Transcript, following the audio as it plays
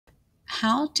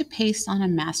how to paste on a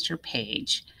master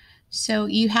page. So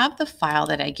you have the file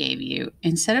that I gave you.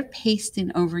 Instead of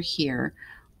pasting over here,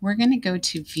 we're going to go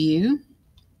to View,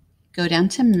 go down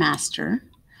to Master.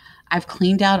 I've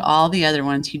cleaned out all the other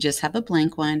ones. You just have a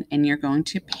blank one, and you're going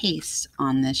to paste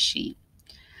on this sheet.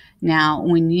 Now,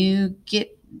 when you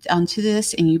get onto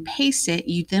this and you paste it,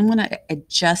 you then want to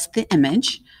adjust the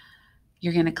image.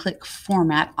 You're going to click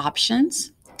Format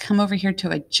Options. Come over here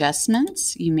to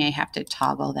Adjustments. You may have to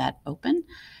toggle that open.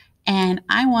 And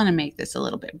I want to make this a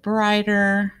little bit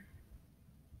brighter.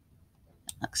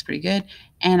 That looks pretty good.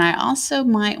 And I also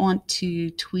might want to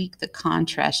tweak the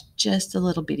contrast just a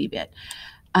little bitty bit.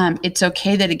 It's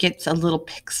okay that it gets a little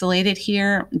pixelated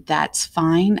here. That's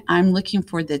fine. I'm looking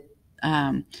for the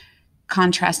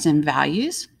contrast and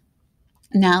values.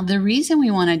 Now, the reason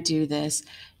we want to do this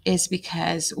is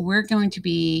because we're going to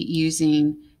be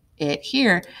using it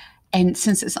here. And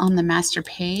since it's on the master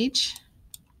page,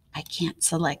 I can't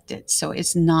select it. So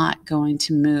it's not going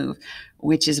to move,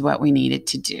 which is what we needed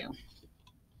to do.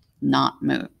 Not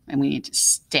move. And we need to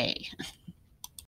stay.